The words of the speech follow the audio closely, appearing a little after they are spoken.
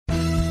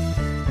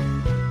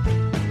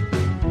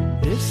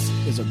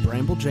is a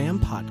Bramble Jam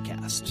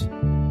podcast.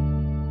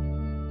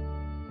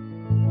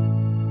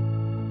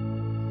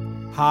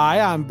 Hi,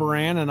 I'm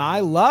Bran, and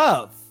I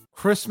love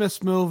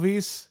Christmas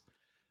movies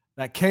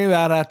that came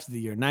out after the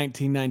year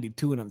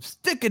 1992, and I'm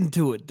sticking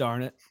to it,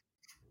 darn it.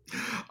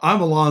 I'm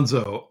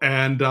Alonzo,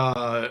 and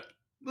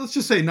let's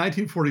just say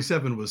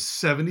 1947 was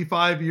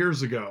 75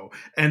 years ago,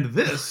 and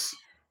this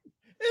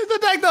is the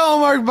Deck the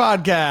Hallmark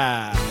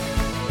podcast.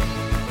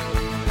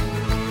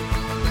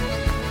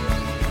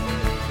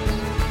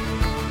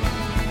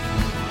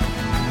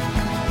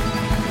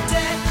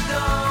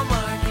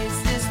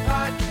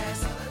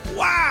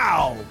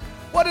 Wow,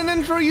 what an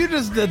intro you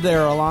just did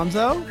there,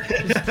 Alonzo.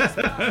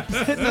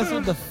 Just hitting us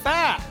with the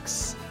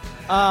facts.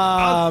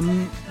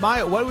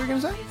 What were we gonna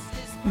say?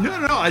 No.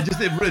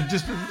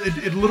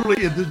 It literally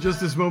just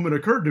this moment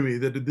occurred to me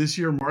that this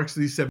year marks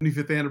the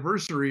 75th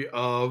anniversary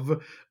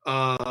of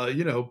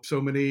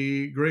so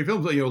many great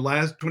films.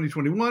 Last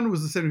 2021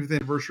 was the 75th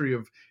anniversary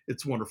of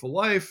It's a Wonderful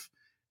Life.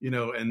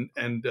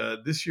 And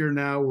this year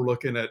now we're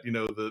looking at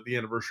the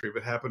anniversary of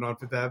It Happened on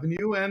Fifth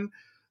Avenue and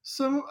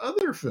some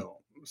other films.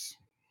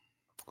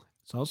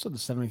 It's also the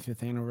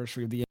 75th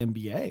anniversary of the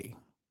NBA.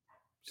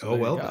 So oh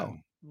well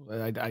done.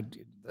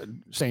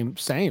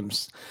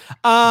 Sames.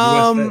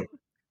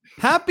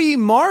 Happy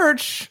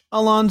March,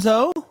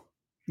 Alonzo.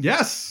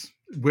 Yes,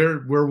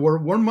 we're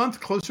 1 month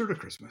closer to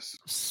Christmas.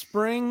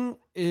 Spring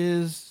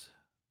is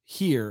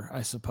here,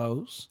 I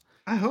suppose.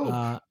 I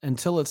hope.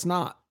 Until it's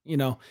not.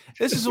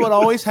 This is what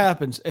always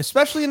happens,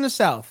 especially in the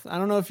South. I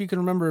don't know if you can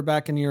remember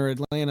back in your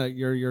Atlanta,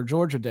 your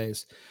Georgia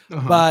days,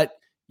 but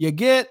you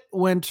get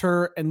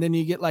winter and then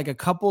you get like a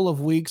couple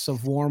of weeks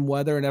of warm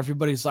weather and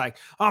everybody's like,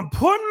 I'm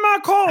putting my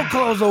cold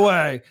clothes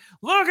away.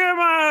 Look at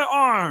my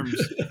arms.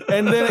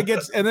 and then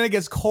it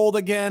gets cold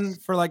again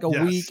for like a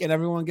week and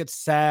everyone gets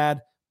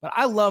sad. But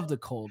I love the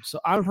cold.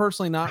 So I'm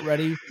personally not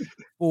ready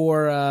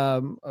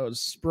for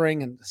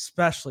spring and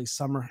especially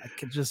summer.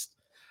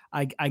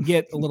 I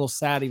get a little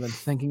sad even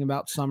thinking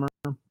about summer.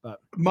 But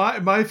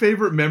my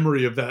favorite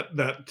memory of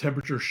that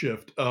temperature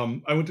shift.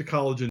 I went to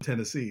college in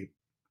Tennessee.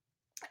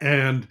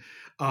 And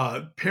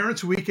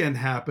Parents' Weekend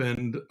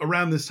happened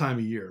around this time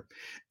of year,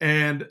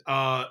 and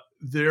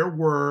there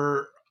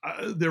were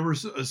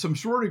some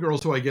sorority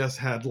girls who I guess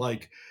had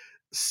like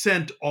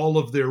sent all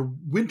of their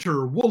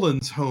winter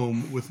woolens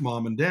home with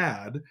mom and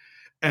dad,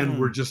 and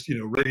were just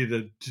ready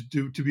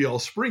to be all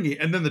springy.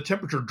 And then the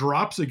temperature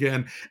drops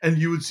again, and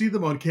you would see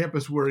them on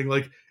campus wearing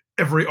like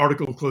every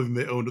article of clothing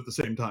they owned at the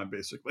same time,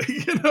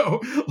 basically,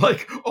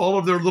 like all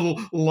of their little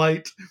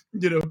light,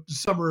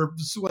 summer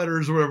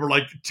sweaters or whatever,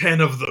 like 10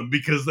 of them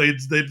because they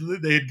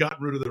had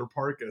gotten rid of their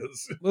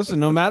parkas. Listen,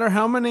 no matter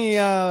how many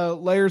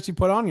layers you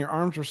put on, your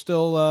arms are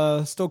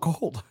still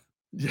cold.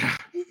 Yeah.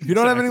 If you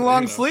don't have any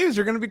long sleeves,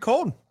 you're going to be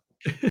cold.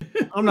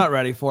 I'm not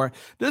ready for it.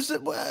 This is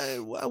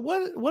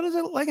what is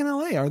it like in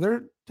LA? Are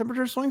there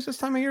temperature swings this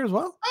time of year as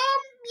well?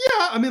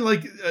 Yeah, I mean,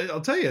 like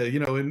I'll tell you,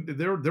 and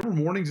there were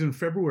mornings in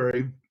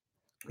February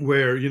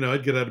where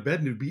I'd get out of bed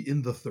and it'd be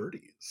in the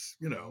 30s.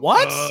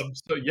 What?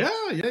 So yeah.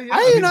 I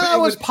didn't know that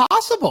was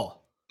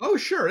possible. Oh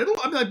sure,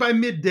 like by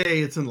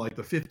midday it's in like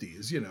the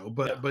 50s.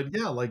 But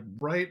yeah, like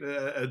right,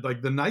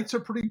 like the nights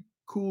are pretty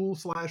cool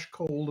 /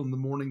 cold in the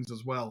mornings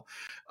as well.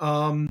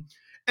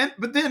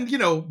 But then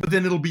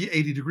it'll be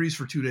 80 degrees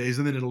for 2 days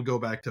and then it'll go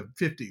back to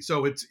 50.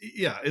 So it's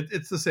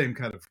the same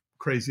kind of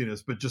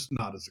craziness, but just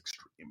not as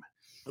extreme.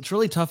 It's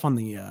really tough on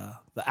the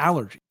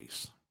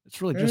allergies.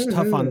 It's really just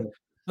tough on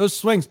those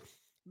swings.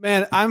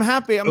 Man, I'm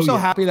happy. I'm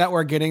happy that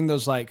we're getting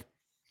those like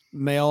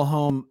mail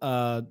home,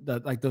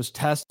 like those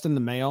tests in the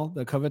mail,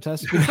 the COVID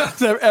tests.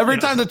 Every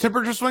time the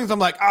temperature swings, I'm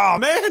like, oh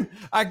man,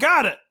 I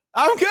got it.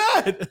 I'm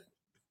good.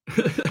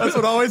 That's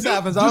what always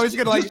happens. I always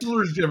get like just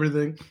allergic to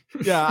everything.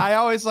 Yeah, I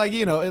always like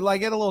get a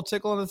little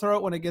tickle in the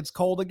throat when it gets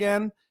cold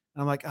again. And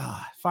I'm like, it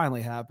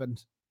finally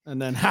happened. And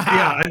then,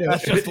 I know.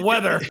 That's just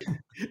weather.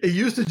 It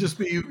used to just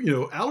be,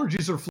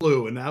 allergies or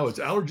flu, and now it's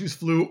allergies,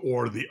 flu,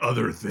 or the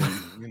other thing.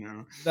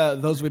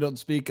 Those we don't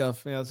speak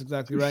of. Yeah, that's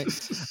exactly right.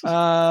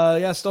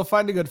 Still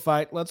fighting a good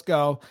fight. Let's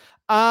go.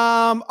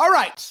 All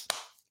right,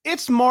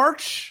 it's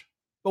March,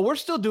 but we're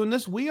still doing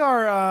this. We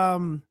are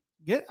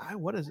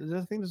what is it?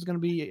 I think this is going to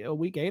be a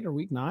week 8 or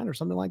week 9 or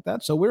something like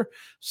that. So we're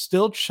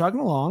still chugging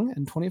along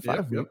in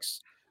 25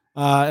 weeks,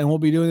 and we'll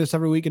be doing this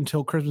every week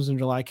until Christmas in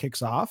July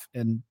kicks off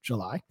in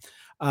July.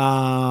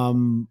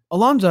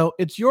 Alonzo,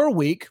 it's your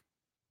week.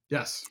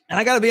 Yes. And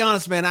I got to be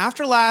honest, man,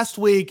 after last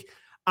week,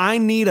 I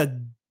need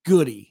a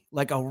goodie,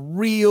 like a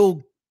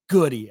real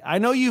goodie. I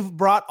know you've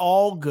brought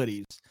all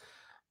goodies,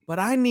 but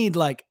I need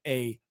like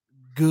a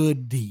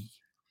goodie.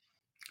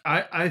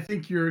 I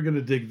think you're going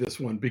to dig this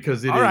one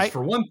because it is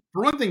for one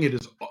thing, it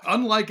is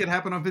unlike It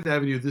Happened on Fifth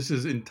Avenue. This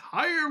is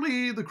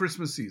entirely the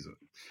Christmas season.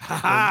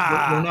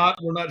 We're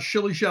not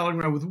shilly-shallying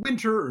around with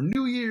winter or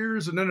New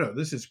Year's. No.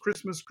 This is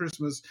Christmas.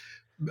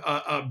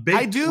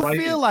 I do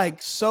feel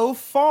like so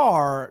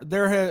far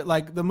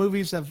the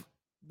movies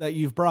that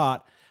you've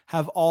brought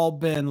have all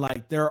been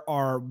like there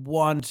are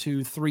 1,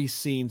 2, 3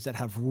 scenes that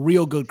have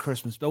real good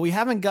Christmas, but we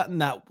haven't gotten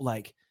that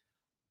like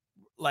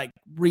like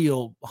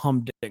real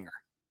humdinger.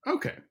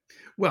 Okay.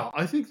 Well,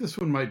 I think this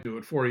one might do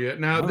it for you.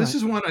 Now, this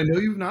is one I know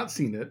you've not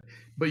seen it,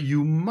 but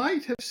you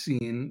might have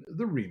seen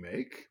the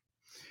remake.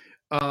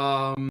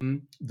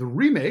 The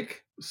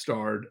remake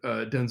starred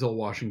Denzel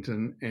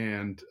Washington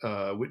and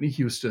Whitney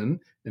Houston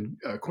and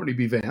Courtney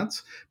B.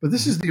 Vance, but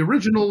this is the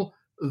original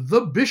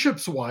The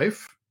Bishop's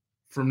Wife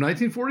from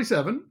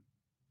 1947,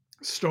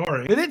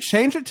 starring... Did it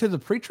change it to The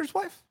Preacher's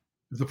Wife?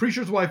 The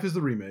Preacher's Wife is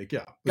the remake,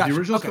 yeah. But the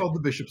original is called The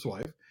Bishop's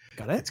Wife.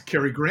 Got it. It's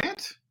Cary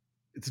Grant.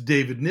 It's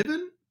David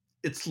Niven.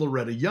 It's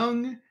Loretta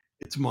Young.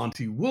 It's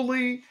Monty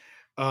Woolley.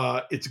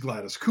 It's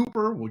Gladys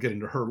Cooper. We'll get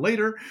into her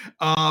later.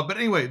 But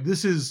anyway,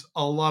 this is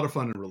a lot of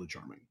fun and really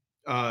charming.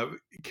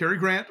 Cary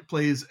Grant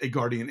plays a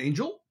guardian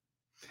angel.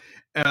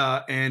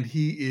 And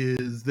he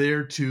is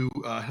there to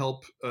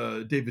help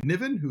David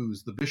Niven,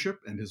 who's the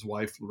bishop, and his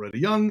wife, Loretta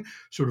Young,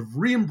 sort of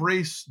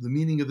re-embrace the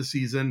meaning of the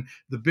season.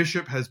 The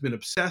bishop has been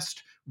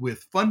obsessed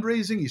with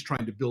fundraising. He's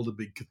trying to build a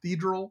big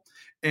cathedral,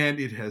 and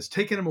it has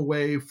taken him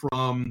away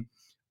from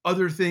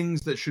other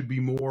things that should be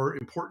more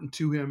important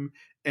to him.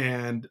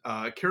 And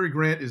Cary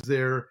Grant is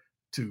there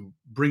to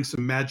bring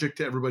some magic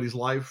to everybody's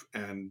life.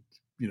 And,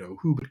 you know,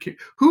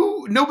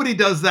 who nobody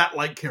does that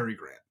like Cary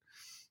Grant.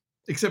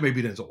 Except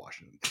maybe Denzel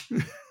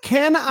Washington.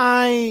 Can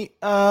I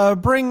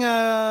bring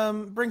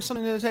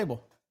something to the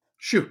table?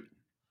 Shoot.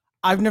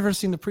 I've never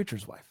seen The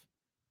Preacher's Wife.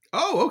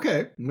 Oh,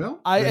 okay.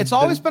 Well, it's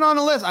always been on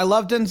the list. I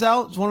love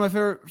Denzel. It's one of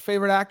my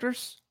favorite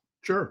actors.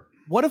 Sure.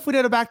 What if we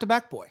did a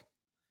back-to-back boy?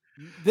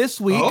 This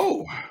week,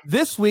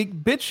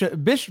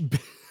 Bishop.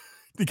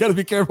 You got to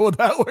be careful with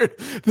that word.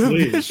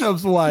 Please.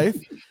 Bishop's wife.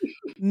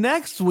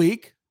 Next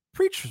week,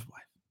 Preacher's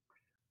wife.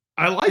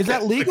 I like it. Is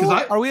that legal?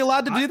 Are we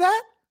allowed to do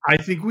that? I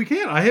think we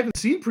can. I haven't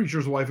seen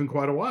Preacher's Wife in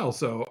quite a while,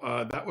 so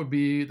that would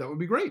be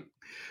great.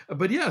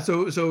 But yeah,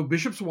 so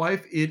Bishop's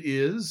Wife, it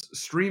is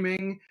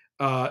streaming.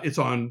 It's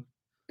on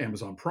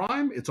Amazon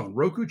Prime. It's on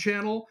Roku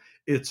Channel.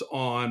 It's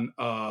on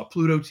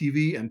Pluto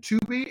TV and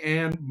Tubi,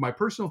 and my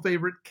personal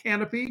favorite,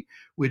 Canopy,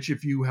 which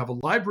if you have a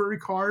library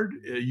card,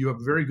 you have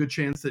a very good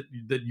chance that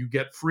you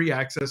get free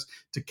access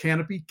to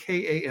Canopy,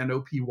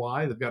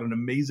 Kanopy. They've got an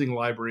amazing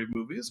library of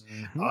movies,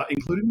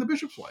 including The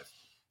Bishop's Wife.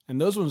 And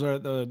those ones are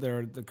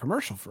they're the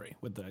commercial free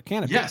with the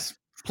Canopy. Yes,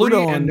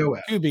 Pluto and and no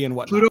ads. Tubi and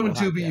whatnot. Pluto and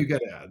Tubi, you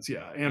get ads,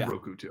 and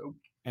Roku too.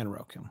 And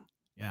Roku,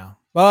 yeah.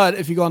 But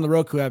if you go on the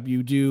Roku app,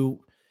 you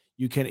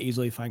can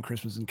easily find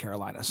Christmas in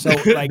Carolina. So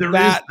like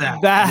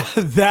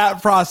that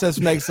process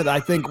makes it, I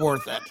think,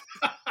 worth it.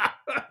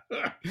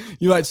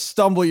 You might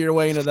stumble your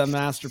way into the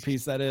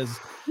masterpiece that is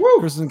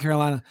Christmas in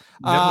Carolina.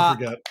 Never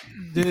forget.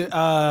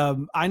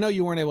 I know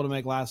you weren't able to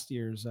make last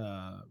year's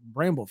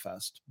Bramble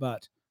Fest,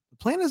 but the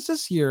plan is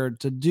this year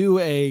to do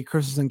a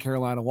Christmas in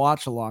Carolina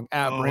watch along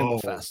at Bramble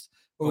Fest,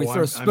 where we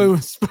throw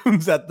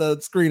spoons at the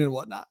screen and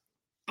whatnot.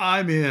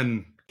 I'm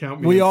in.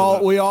 Count me. We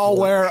all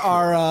wear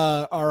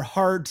our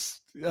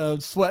hearts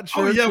sweatshirts.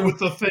 Oh yeah, with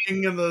the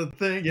thing and the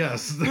thing.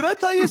 Yes. Did I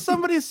tell you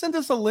somebody sent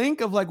us a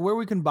link of like where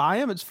we can buy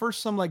them? It's for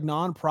some like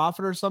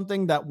nonprofit or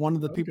something that one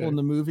of the people in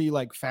the movie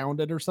like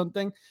founded or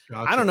something.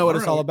 Gotcha. I don't know what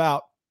it's all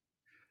about.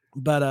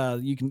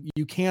 But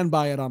you can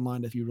buy it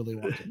online if you really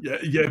want to.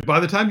 Yeah. By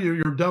the time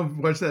you're done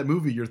watching that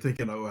movie, you're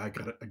thinking, "Oh, I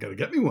gotta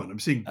get me one." I'm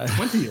seeing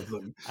 20 of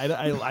them.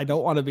 I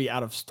don't want to be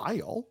out of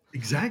style.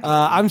 Exactly.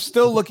 I'm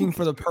still looking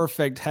for the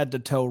perfect head to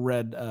toe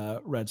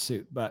red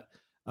suit, but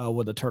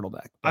with a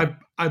turtleneck.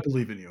 I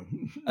believe in you.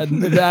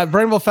 At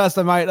Bramble Fest,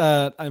 I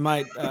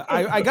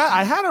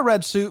had a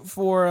red suit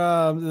for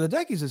the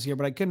Deckies this year,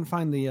 but I couldn't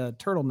find the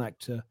turtleneck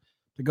to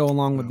go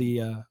along with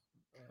the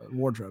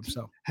wardrobe.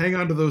 So hang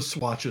on to those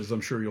swatches.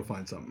 I'm sure you'll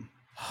find something.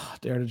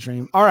 Dare to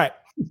dream. All right,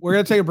 we're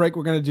gonna take a break.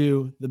 We're gonna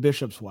do The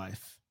Bishop's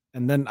Wife,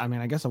 and then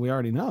I guess we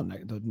already know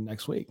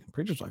next week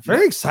Preacher's Wife.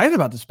 Very excited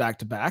about this back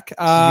to back.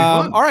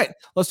 All right,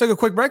 let's take a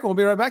quick break and we'll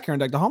be right back here on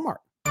Deck the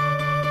Hallmark.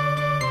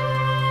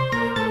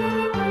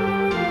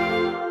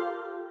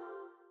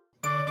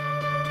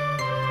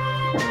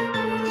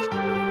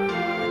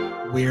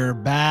 We're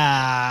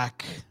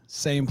back.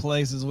 Same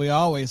place as we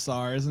always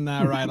are, isn't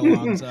that right,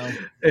 Alonzo?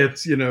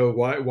 It's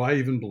why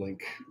even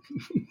blink?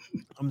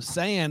 I'm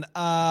saying,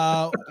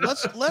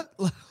 let's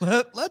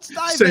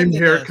dive Same into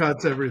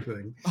haircuts,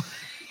 everything.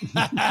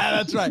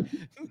 That's right.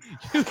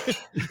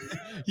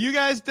 You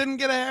guys didn't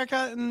get a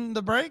haircut in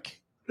the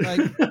break?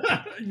 Like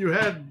you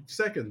had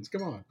seconds.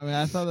 Come on. I mean,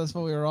 I thought that's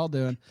what we were all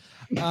doing.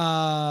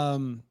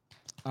 All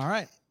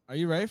right, are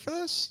you ready for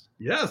this?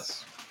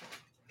 Yes.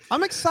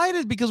 I'm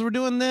excited because we're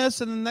doing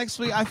this, and then next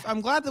week I'm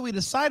glad that we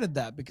decided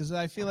that because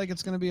I feel like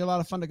it's going to be a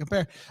lot of fun to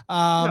compare.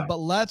 But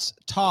let's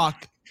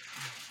talk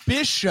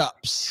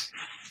Bishop's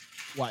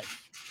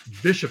Wife.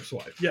 Bishop's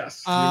Wife,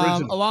 yes.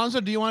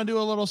 Alonzo, do you want to do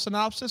a little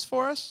synopsis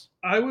for us?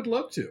 I would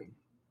love to.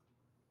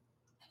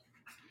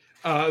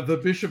 The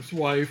Bishop's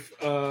Wife,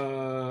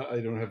 I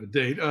don't have a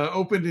date,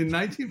 opened in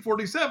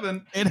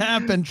 1947. It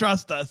happened,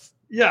 trust us.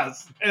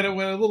 Yes, and it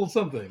went a little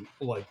something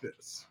like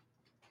this.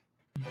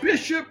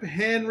 Bishop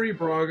Henry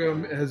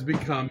Brougham has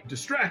become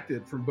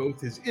distracted from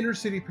both his inner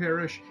city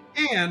parish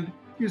and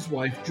his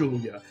wife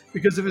Julia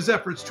because of his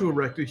efforts to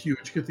erect a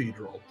huge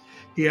cathedral.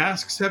 He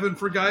asks heaven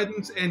for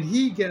guidance, and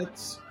he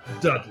gets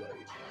Dudley,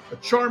 a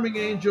charming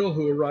angel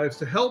who arrives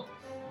to help.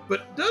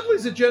 But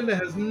Dudley's agenda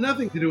has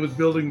nothing to do with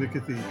building the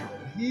cathedral.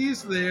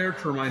 He's there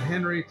to remind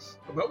Henry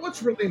about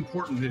what's really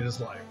important in his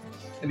life.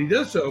 And he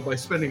does so by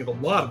spending a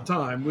lot of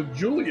time with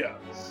Julia,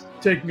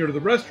 taking her to the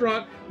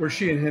restaurant where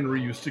she and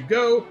Henry used to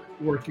go,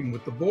 working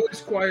with the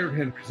boys' choir at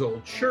Henry's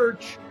old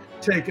church,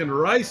 taking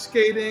her ice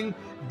skating,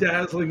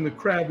 dazzling the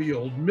crabby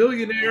old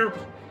millionaire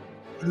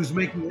who's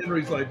making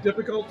Henry's life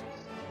difficult.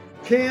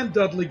 Can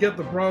Dudley get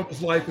the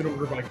Bronco's life in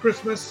order by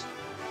Christmas?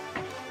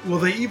 Will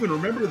they even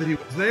remember that he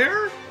was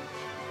there?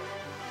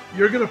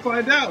 You're going to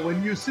find out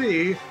when you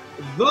see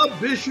The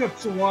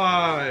Bishop's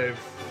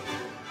Wife.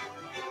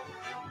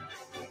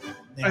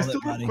 I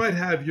still don't quite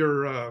have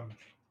your,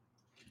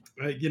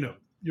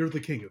 you're the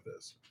king of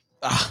this.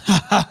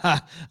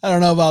 I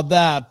don't know about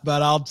that,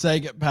 but I'll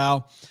take it,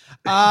 pal.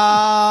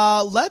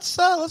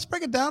 Let's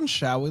break it down,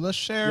 shall we? Let's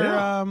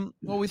share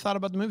what we thought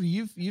about the movie.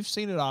 You've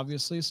seen it,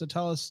 obviously, so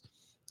tell us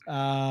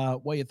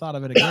what you thought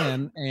of it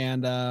again,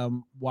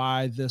 and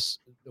why this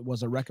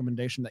was a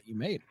recommendation that you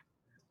made.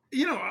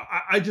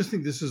 I just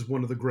think this is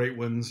one of the great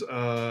ones. This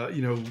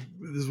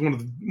is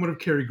one of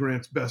Cary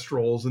Grant's best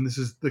roles, and this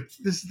is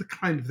the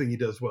kind of thing he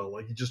does well.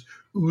 Like, he just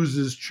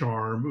oozes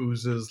charm,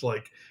 oozes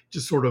like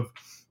just sort of,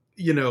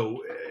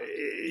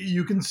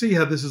 you can see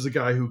how this is a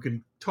guy who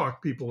can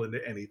talk people into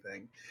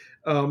anything.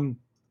 I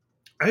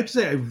have to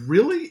say, I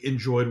really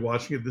enjoyed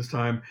watching it this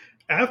time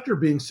after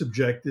being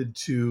subjected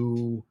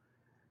to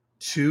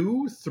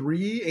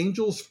 2-3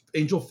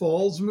 Angel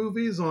Falls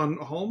movies on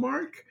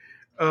Hallmark.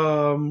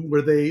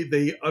 Where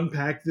they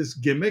unpack this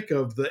gimmick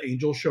of the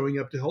angel showing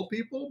up to help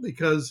people,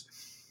 because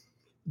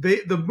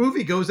the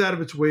movie goes out of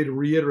its way to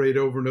reiterate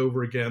over and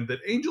over again that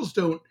angels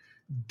don't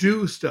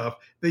do stuff.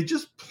 They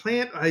just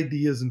plant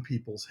ideas in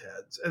people's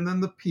heads, and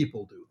then the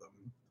people do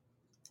them.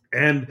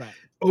 And right.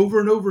 Over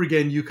and over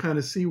again, you kind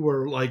of see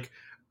where, like,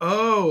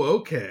 oh,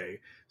 okay,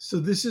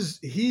 so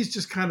he's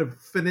just kind of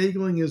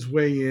finagling his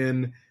way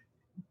in,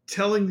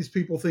 telling these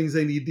people things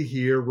they need to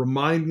hear,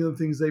 reminding them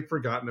things they've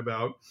forgotten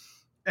about.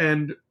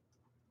 And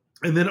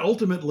then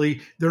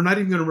ultimately, they're not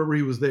even going to remember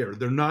he was there.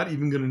 They're not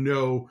even going to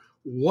know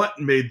what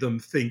made them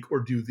think or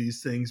do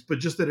these things, but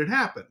just that it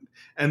happened.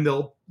 And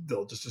they'll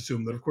just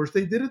assume that, of course,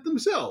 they did it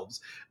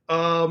themselves.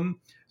 So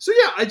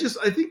yeah, I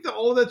think that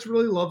all of that's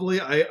really lovely.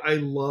 I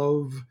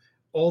love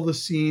all the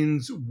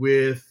scenes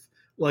with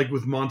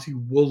Monty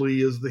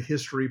Woolley as the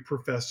history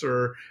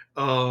professor.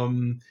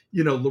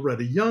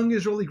 Loretta Young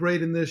is really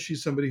great in this.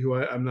 She's somebody who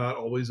I'm not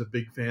always a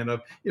big fan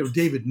of.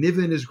 David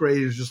Niven is great.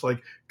 He's just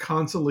like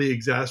constantly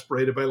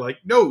exasperated by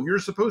no, you're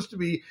supposed to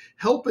be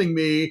helping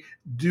me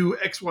do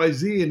X, Y,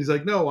 Z. And he's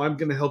like, no, I'm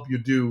going to help you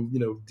do,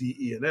 D,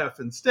 E, and F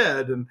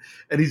instead. And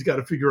he's got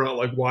to figure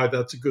out why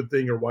that's a good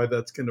thing or why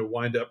that's going to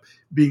wind up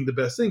being the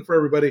best thing for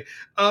everybody.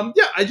 I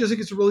just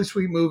think it's a really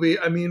sweet movie.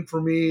 I mean, for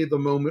me, the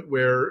moment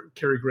where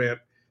Cary Grant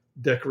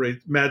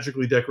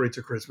magically decorates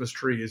a Christmas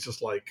tree is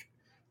just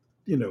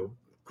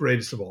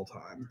greatest of all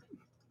time.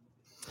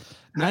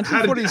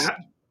 1940s.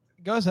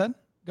 Go ahead.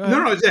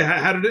 No.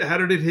 How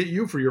did it hit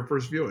you for your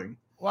first viewing?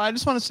 Well, I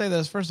just want to say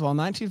this. First of all,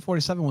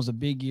 1947 was a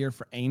big year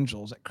for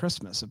angels at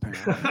Christmas,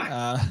 apparently.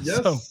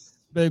 Yes. So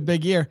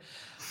big year.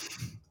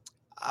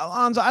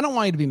 Alonzo, I don't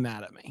want you to be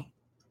mad at me.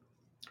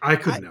 I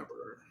could never.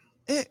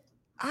 I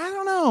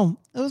don't know.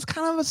 It was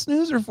kind of a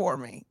snoozer for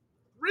me.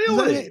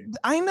 Really?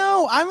 I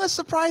know. I'm as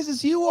surprised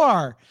as you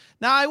are.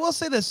 Now, I will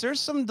say this.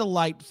 There's some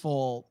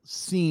delightful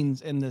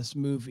scenes in this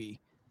movie.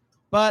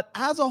 But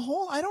as a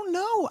whole, I don't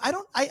know.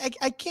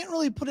 I can't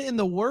really put it in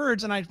the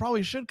words, and I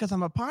probably should because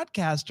I'm a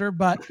podcaster.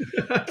 But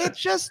it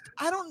just,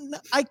 I don't know.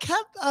 I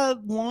kept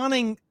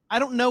wanting, I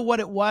don't know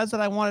what it was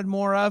that I wanted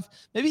more of.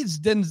 Maybe it's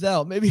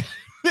Denzel. Maybe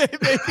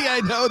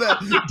I know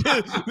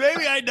that.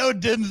 Maybe I know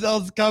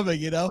Denzel's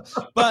coming,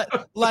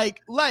 But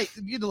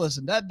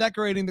listen, that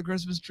decorating the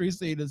Christmas tree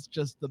scene is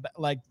just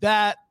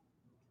that.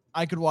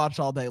 I could watch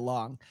all day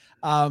long.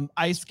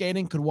 Ice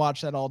skating, could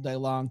watch that all day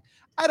long.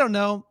 I don't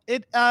know.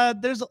 It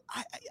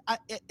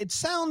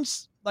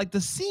sounds like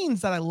the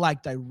scenes that I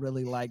liked, I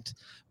really liked.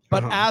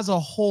 But as a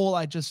whole,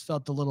 I just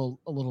felt a little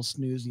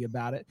snoozy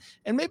about it.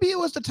 And maybe it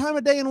was the time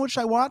of day in which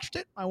I watched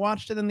it. I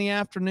watched it in the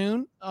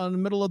afternoon, in the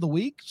middle of the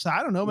week. So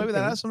I don't know. Maybe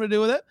that has something to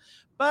do with it.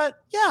 But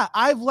yeah,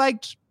 I've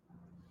liked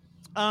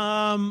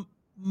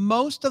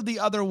most of the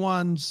other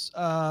ones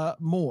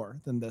more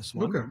than this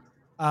one. Okay.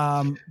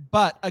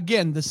 But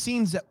again, the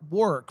scenes that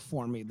work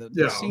for me,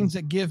 the scenes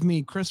that give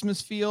me Christmas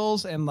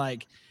feels and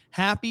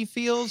happy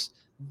feels,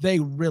 they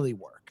really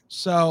work.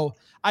 So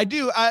I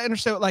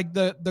understand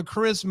the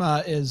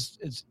charisma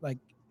is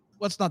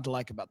what's not to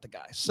like about the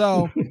guy.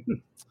 So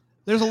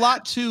there's a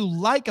lot to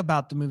like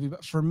about the movie,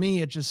 but for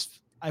me,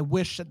 I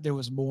wish that there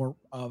was more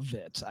of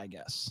it, I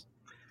guess.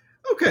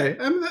 Okay.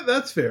 I mean,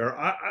 that's fair.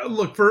 I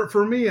look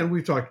for me, and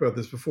we've talked about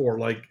this before.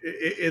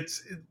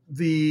 It's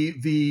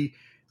the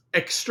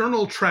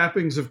external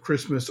trappings of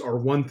Christmas are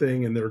one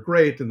thing, and they're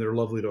great and they're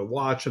lovely to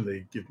watch and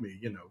they give me,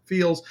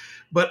 feels.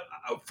 But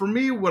for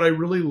me, what I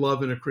really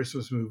love in a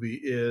Christmas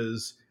movie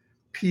is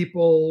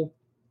people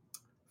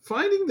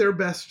finding their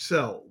best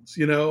selves,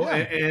 Yeah.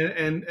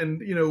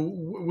 and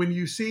when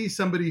you see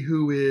somebody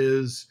who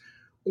is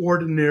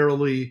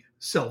ordinarily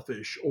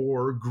selfish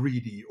or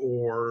greedy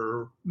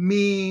or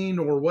mean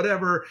or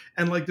whatever,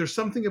 and like there's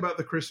something about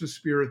the Christmas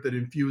spirit that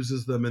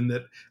infuses them and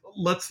that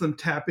lets them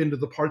tap into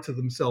the parts of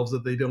themselves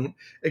that they don't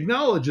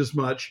acknowledge as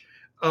much.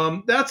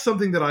 That's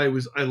something that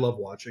I love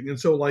watching. And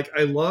so like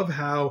I love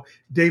how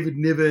David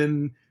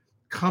Niven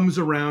comes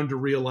around to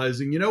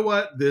realizing, you know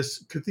what,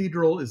 this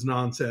cathedral is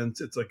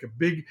nonsense. It's like a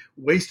big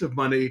waste of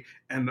money,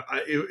 and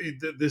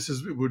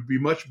it would be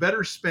much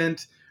better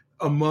spent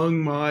among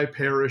my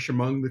parish,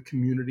 among the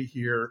community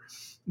here.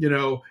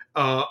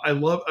 I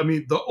love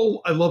the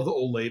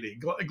old lady.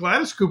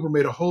 Gladys Cooper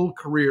made a whole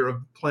career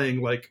of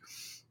playing like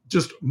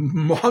just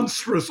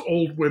monstrous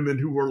old women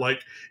who were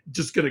like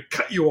just going to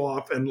cut you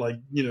off and like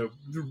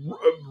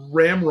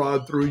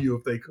ramrod through you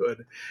if they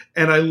could.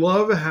 And I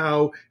love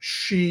how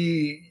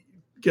she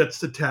gets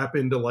to tap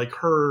into like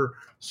her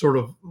sort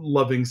of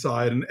loving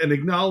side and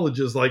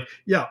acknowledges like,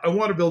 yeah, I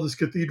want to build this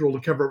cathedral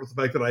to cover up with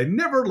the fact that I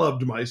never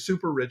loved my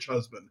super rich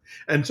husband.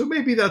 And so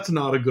maybe that's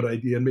not a good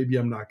idea. And maybe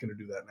I'm not going to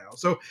do that now.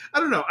 So I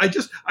don't know.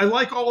 I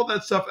like all of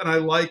that stuff. And I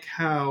like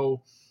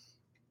how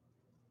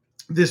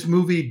this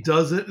movie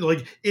doesn't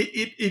like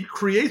it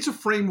creates a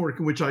framework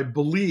in which I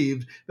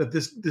believed that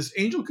this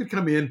angel could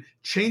come in,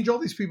 change all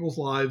these people's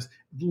lives,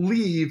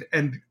 leave,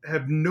 and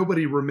have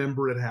nobody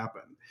remember it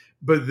happen.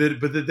 But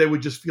that they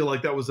would just feel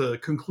like that was a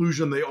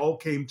conclusion they all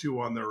came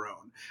to on their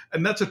own.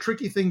 And that's a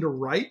tricky thing to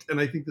write. And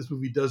I think this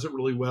movie does it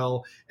really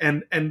well.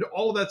 And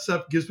all of that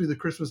stuff gives me the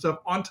Christmas stuff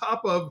on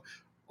top of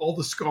all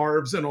the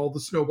scarves and all the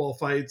snowball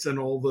fights and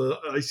all the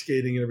ice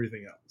skating and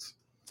everything else.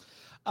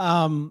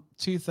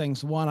 Two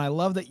things. One, I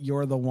love that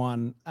you're the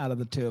one out of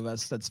the two of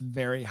us that's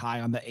very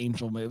high on the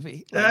Angel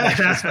movie. Like,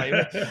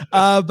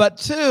 but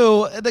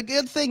two, the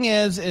good thing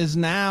is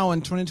now in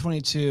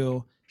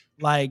 2022,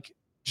 like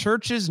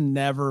churches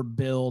never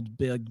build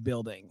big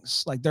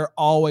buildings. Like they're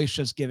always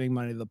just giving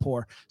money to the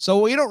poor. So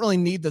we don't really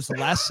need this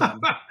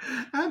lesson.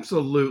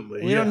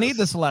 Absolutely. We don't need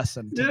this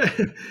lesson. Yeah.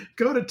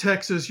 Go to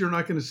Texas. You're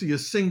not going to see a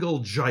single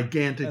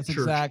gigantic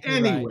church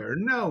anywhere. Right.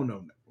 No.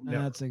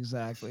 Never. That's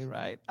exactly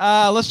right.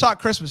 Let's talk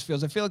Christmas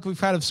feels. I feel like we've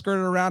kind of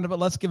skirted around it, but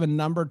let's give a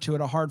number to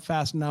it, a hard,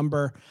 fast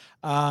number.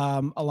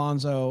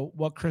 Alonzo,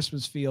 what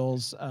Christmas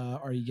feels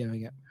are you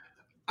giving it?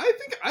 I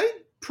think I'm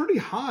pretty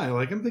high.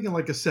 Like I'm thinking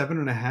like a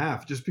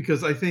 7.5, just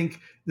because I think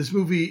this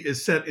movie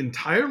is set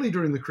entirely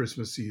during the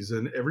Christmas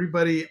season.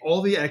 Everybody,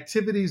 all the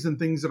activities and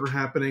things that are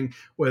happening,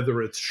 whether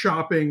it's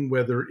shopping,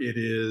 whether it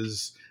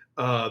is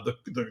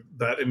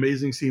that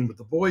amazing scene with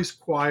the boys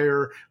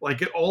choir,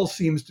 like it all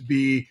seems to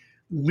be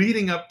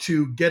leading up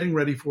to getting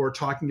ready for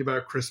talking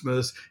about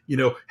Christmas,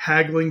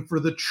 haggling for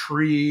the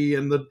tree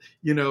and the,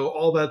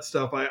 all that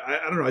stuff. I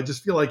don't know. I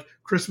just feel like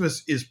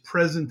Christmas is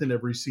present in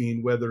every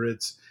scene, whether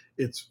it's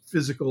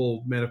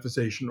physical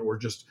manifestation or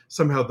just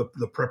somehow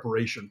the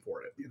preparation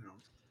for it,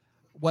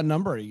 What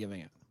number are you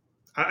giving it?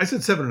 I said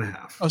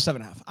 7.5. Oh,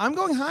 7.5. I'm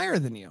going higher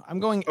than you. I'm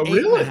going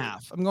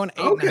 8.5. I'm going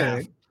 8.5.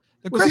 Okay.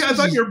 I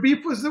thought your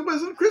beef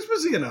wasn't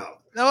Christmassy enough.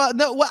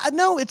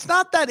 No, it's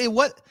not that.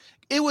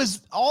 It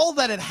was all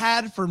that it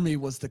had for me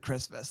was the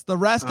Christmas. The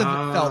rest of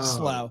it felt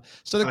slow.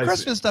 So the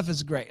Christmas stuff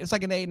is great. It's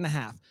like an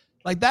 8.5.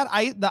 Like that,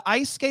 the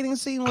ice skating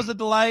scene was a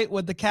delight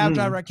with the cab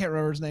driver. I can't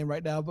remember his name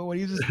right now, but when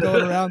he's just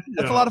going around,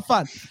 that's a lot of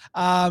fun.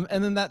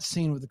 And then that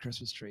scene with the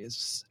Christmas tree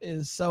is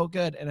so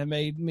good, and it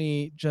made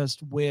me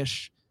just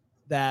wish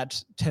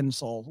that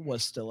tinsel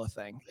was still a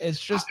thing. It's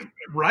just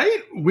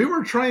right. We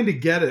were trying to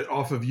get it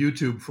off of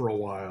YouTube for a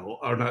while,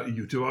 or not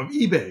YouTube, of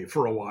eBay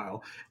for a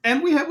while,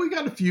 and we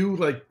got a few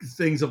like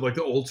things of like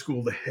the old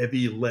school, the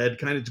heavy lead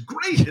kind. It's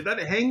great. That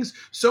hangs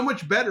so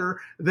much better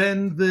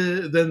than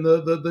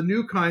the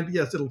new kind.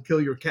 Yes, it'll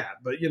kill your cat,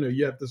 but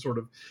you have to sort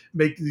of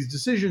make these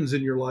decisions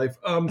in your life.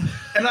 I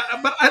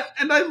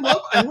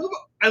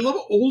love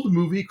old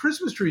movie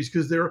Christmas trees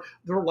because they're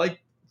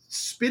like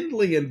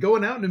spindly and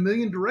going out in a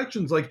million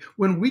directions. Like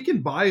when we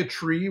can buy a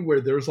tree where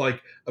there's like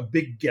a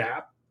big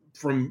gap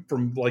from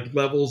like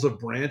levels of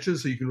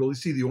branches so you can really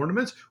see the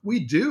ornaments, we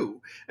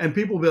do. And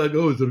people will be like,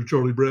 oh, is it a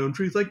Charlie Brown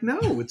tree? It's like,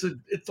 no, it's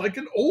like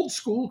an old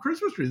school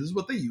Christmas tree. This is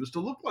what they used to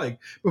look like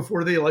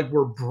before they like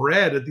were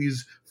bred at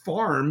these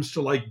farms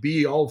to like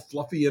be all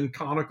fluffy and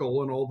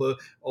conical and all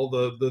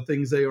the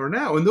things they are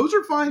now. And those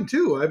are fine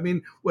too. I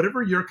mean,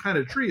 whatever your kind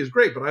of tree is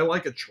great, but I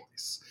like a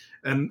choice.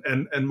 And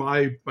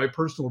my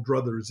personal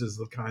druthers is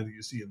the kind that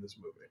you see in this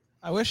movie.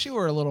 I wish you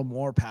were a little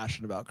more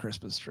passionate about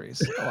Christmas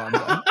trees.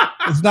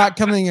 It's not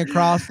coming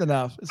across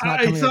enough. It's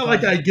not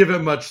like I give it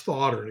much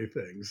thought or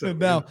anything. So.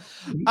 No.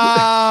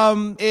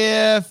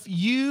 If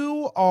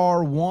you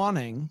are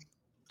wanting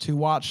to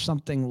watch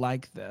something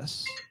like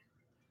this,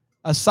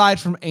 aside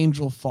from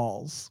Angel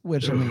Falls,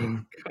 which I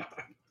mean,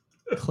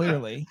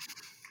 clearly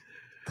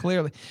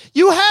Clearly.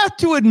 You have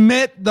to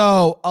admit,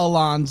 though,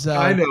 Alonzo.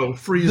 I know,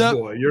 Freeze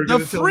Boy. You're the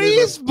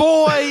Freeze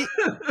Boy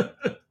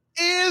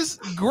is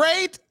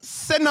great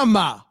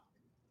cinema.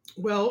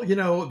 Well, you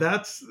know,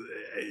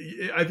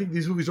 I think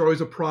these movies are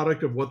always a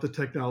product of what the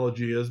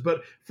technology is.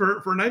 But for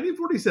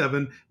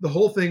 1947, the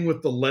whole thing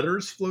with the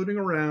letters floating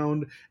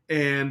around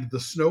and the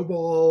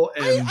snowball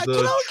and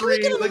the tree. Can we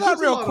get into that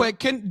real quick?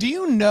 Do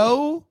you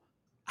know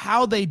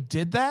how they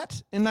did that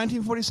in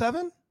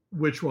 1947?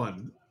 Which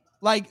one?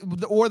 Like,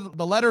 or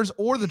the letters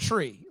or the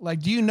tree?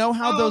 Like, do you know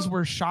how those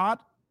were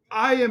shot?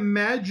 I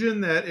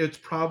imagine that it's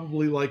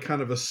probably like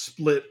kind of a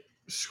split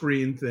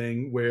screen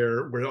thing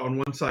where on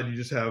one side you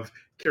just have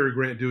Cary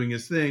Grant doing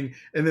his thing,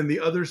 and then the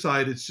other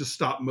side it's just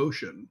stop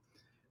motion,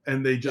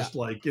 and they just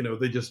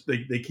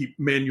they keep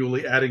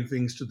manually adding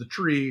things to the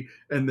tree,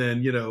 and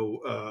then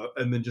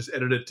and then just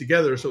edit it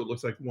together so it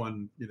looks like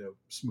one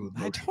smooth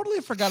motion. I totally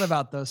forgot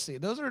about those. See,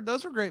 those are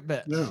great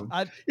bits.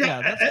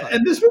 Yeah,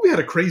 and this movie had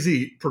a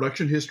crazy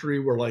production history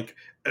where like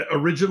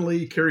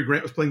originally Cary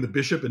Grant was playing the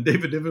bishop and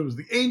David Niven was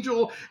the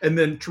angel, and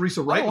then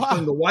Teresa Wright was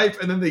playing the wife,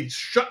 and then they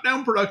shut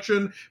down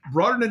production,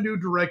 brought in a new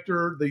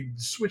director, they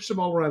switched them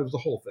all around. It was the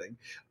whole thing.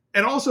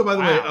 And also, by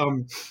the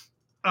way,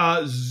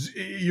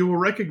 you will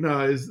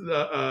recognize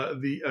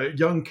the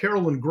young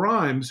Carolyn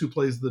Grimes, who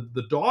plays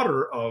the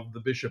daughter of the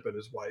bishop and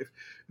his wife,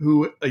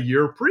 who a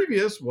year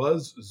previous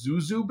was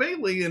Zuzu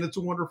Bailey in It's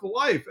a Wonderful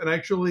Life. And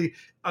actually,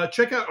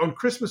 check out on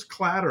Christmas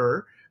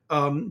Clatter,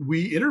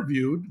 we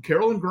interviewed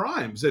Carolyn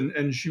Grimes,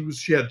 and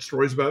she had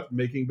stories about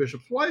Making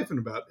Bishop's Wife and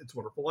about It's a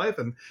Wonderful Life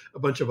and a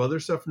bunch of other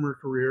stuff from her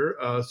career.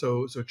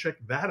 So check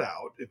that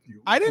out if you.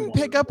 I didn't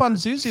pick up on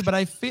Zuzu, but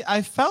I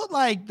felt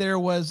like there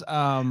was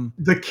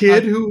the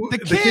kid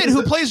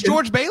who plays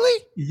George Bailey.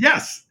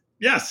 Yes.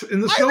 In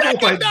the snowball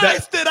fight.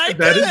 I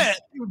did it.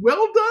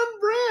 Well done,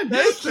 Brand.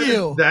 Thank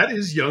you. That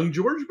is young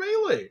George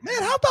Bailey.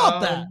 Man, how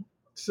about that?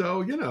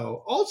 So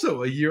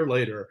also a year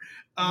later.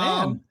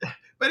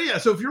 But yeah,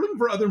 so if you're looking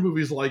for other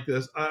movies like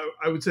this, I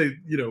would say,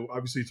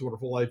 obviously It's a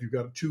Wonderful Life. You've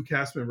got two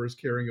cast members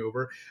carrying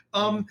over.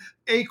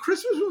 A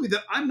Christmas movie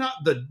that I'm not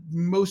the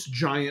most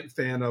giant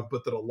fan of,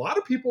 but that a lot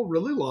of people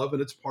really love,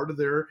 and it's part of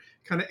their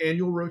kind of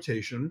annual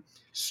rotation,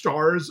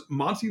 stars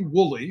Monty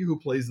Woolley, who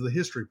plays the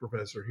history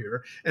professor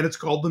here, and it's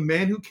called The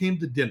Man Who Came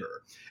to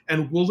Dinner.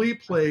 And Woolley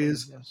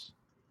plays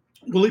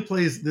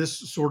this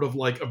sort of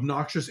like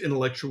obnoxious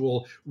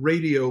intellectual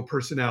radio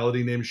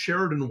personality named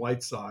Sheridan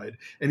Whiteside.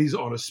 And he's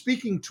on a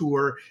speaking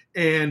tour,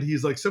 and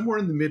he's like somewhere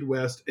in the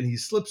Midwest, and he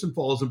slips and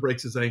falls and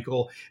breaks his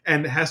ankle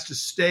and has to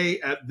stay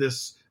at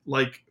this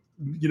like,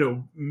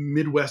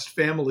 Midwest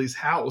family's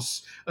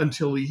house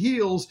until he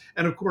heals.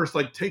 And of course,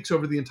 like takes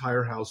over the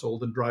entire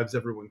household and drives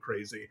everyone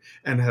crazy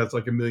and has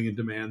like a million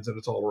demands, and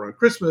it's all around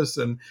Christmas.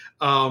 And,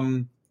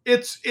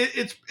 it's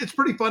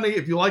pretty funny.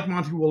 If you like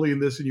Monty Woolley in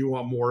this and you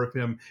want more of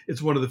him,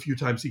 it's one of the few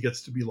times he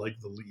gets to be like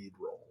the lead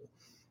role.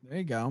 There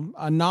you go.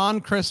 A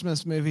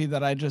non-Christmas movie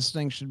that I just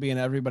think should be in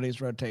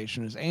everybody's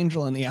rotation is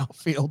Angel in the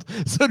Outfield.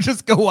 So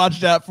just go watch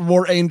that for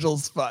more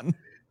Angels fun.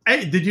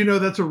 Hey, did you know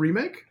that's a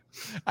remake?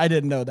 I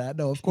didn't know that.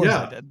 No, of course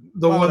I did.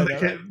 The one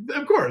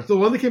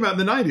that came out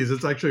in the 90s.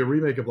 It's actually a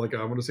remake of like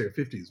I want to say a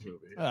 50s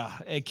movie.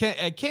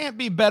 It can't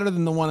be better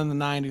than the one in the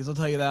 90s. I'll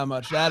tell you that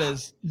much. That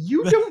is.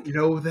 You don't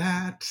know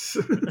that.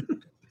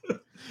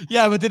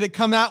 Yeah, but did it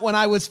come out when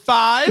I was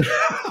 5?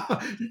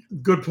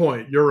 Good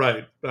point. You're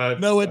right.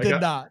 No, it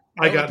did not.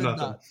 I got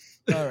nothing.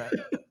 All right.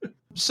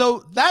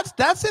 So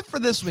that's it for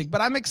this week.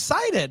 But I'm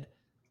excited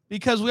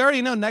because we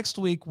already know next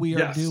week we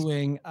are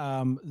doing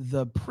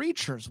The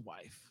Preacher's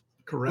Wife.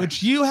 Correct.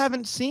 Which you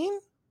haven't seen?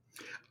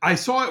 I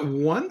saw it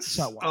once,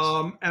 and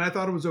I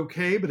thought it was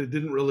okay, but it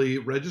didn't really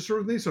register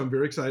with me. So I'm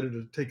very excited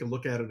to take a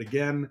look at it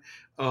again,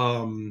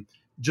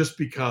 just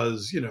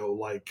because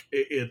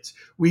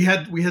we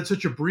had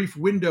such a brief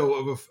window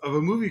of a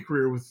movie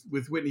career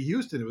with Whitney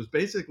Houston. It was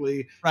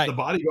basically The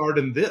Bodyguard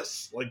and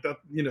this, like that,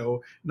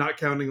 not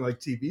counting like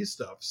TV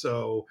stuff.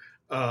 So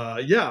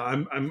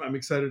I'm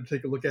excited to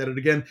take a look at it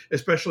again,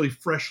 especially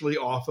freshly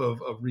off of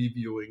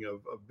reviewing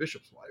of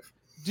Bishop's Wife.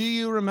 Do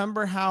you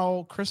remember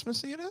how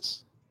Christmassy it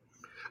is?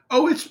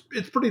 Oh, it's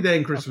pretty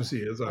dang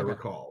Christmassy, as I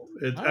recall.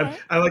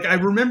 I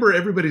remember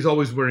everybody's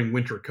always wearing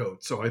winter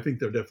coats, so I think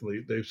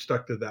they've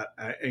stuck to that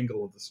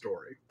angle of the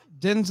story.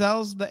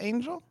 Denzel's the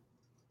angel.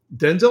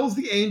 Denzel's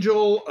the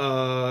angel.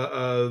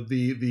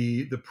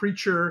 The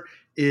preacher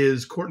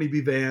is Courtney B.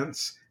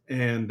 Vance,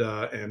 and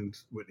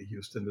Whitney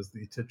Houston is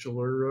the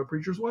titular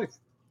preacher's wife.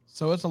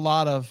 So it's a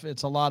lot of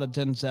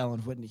Denzel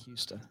and Whitney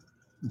Houston.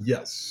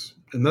 Yes,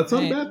 and that's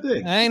not a bad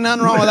thing. Ain't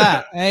nothing wrong with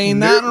that.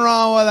 Nothing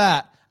wrong with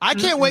that. I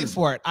can't wait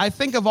for it. I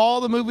think of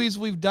all the movies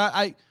we've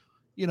done,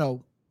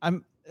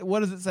 what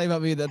does it say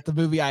about me that the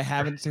movie I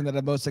haven't seen that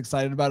I'm most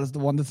excited about is the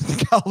one that's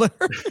in color?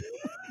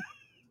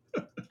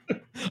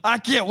 I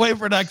can't wait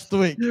for next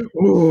week.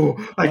 Ooh,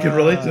 I can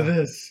relate to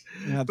this.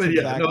 But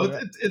yeah, no,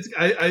 it's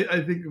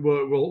I think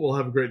we'll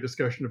have a great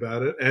discussion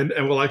about it, and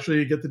we'll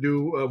actually get to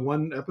do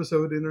one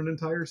episode in an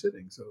entire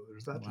sitting. So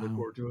there's that to look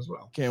forward to as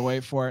well. Can't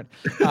wait for it.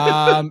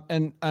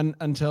 And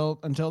until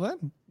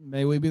then,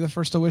 may we be the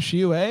first to wish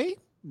you a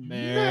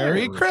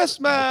Merry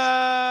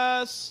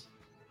Christmas.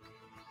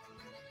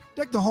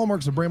 Deck the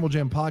Hallmarks of Bramble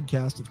Jam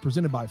podcast. It's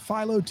presented by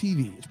Philo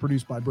TV. It's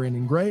produced by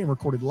Brandon Gray and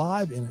recorded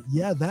live in,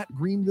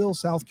 Greenville,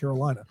 South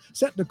Carolina.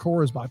 Set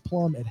decor is by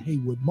Plum at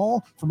Haywood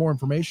Mall. For more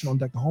information on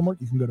Deck the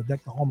Hallmark, you can go to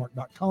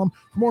deckthehallmark.com.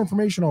 For more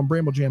information on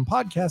Bramble Jam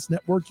Podcast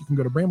Network, you can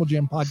go to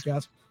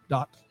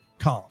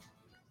bramblejampodcast.com.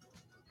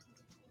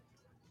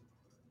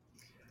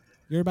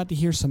 You're about to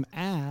hear some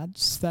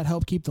ads that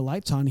help keep the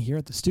lights on here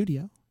at the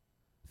studio.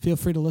 Feel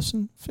free to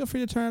listen. Feel free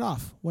to turn it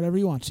off, whatever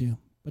you want to.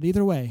 But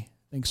either way,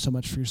 thanks so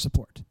much for your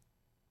support.